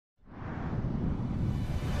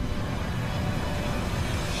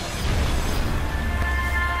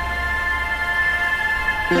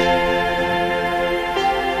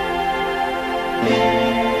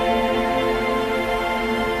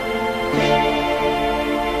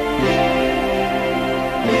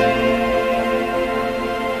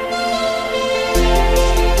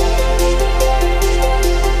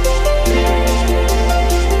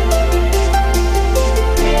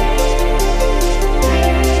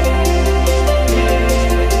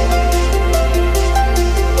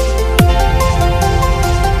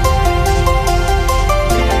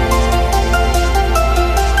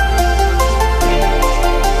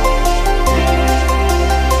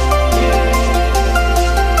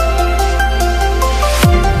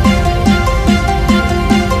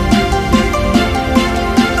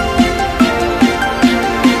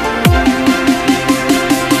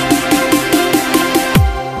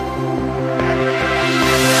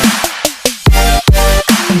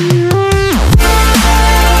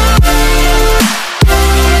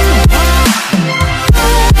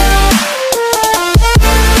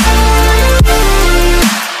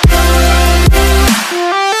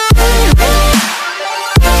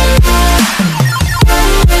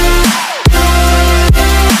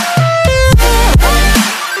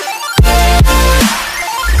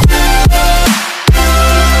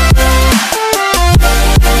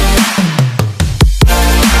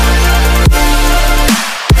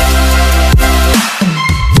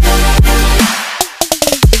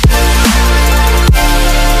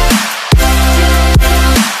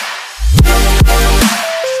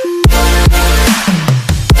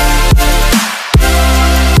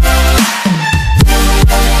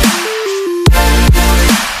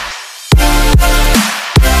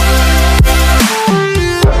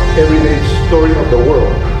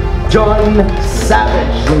One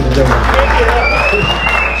Savage, ladies and gentlemen.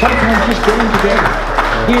 Sometimes just getting together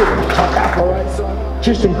here in South Africa,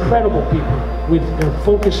 just incredible people with a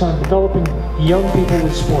focus on developing young people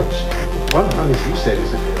with sports. One of the things you said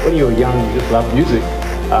is that when you were young, you just loved music.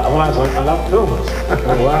 Well, I was like, I love films.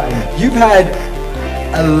 Wow. You've had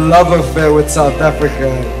a love affair with South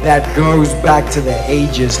Africa that goes back to the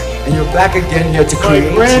ages, and you're back again here to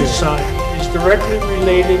create. My grandson is directly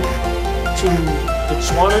related to the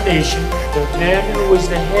Tswana Nation. The man who was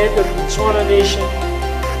the head of the Tswana Nation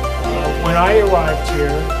when I arrived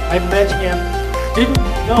here, I met him, didn't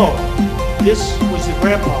know this was the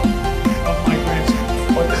grandpa of my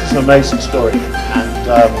grandson. Well, this is an amazing story,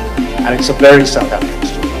 and it's a very South African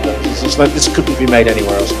story. This couldn't be made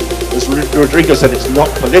anywhere else. As Rodrigo said, it's not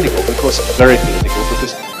political, but of course it's very political,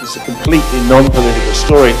 because it's a completely non-political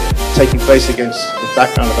story taking place against the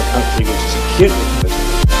background of a country which is acutely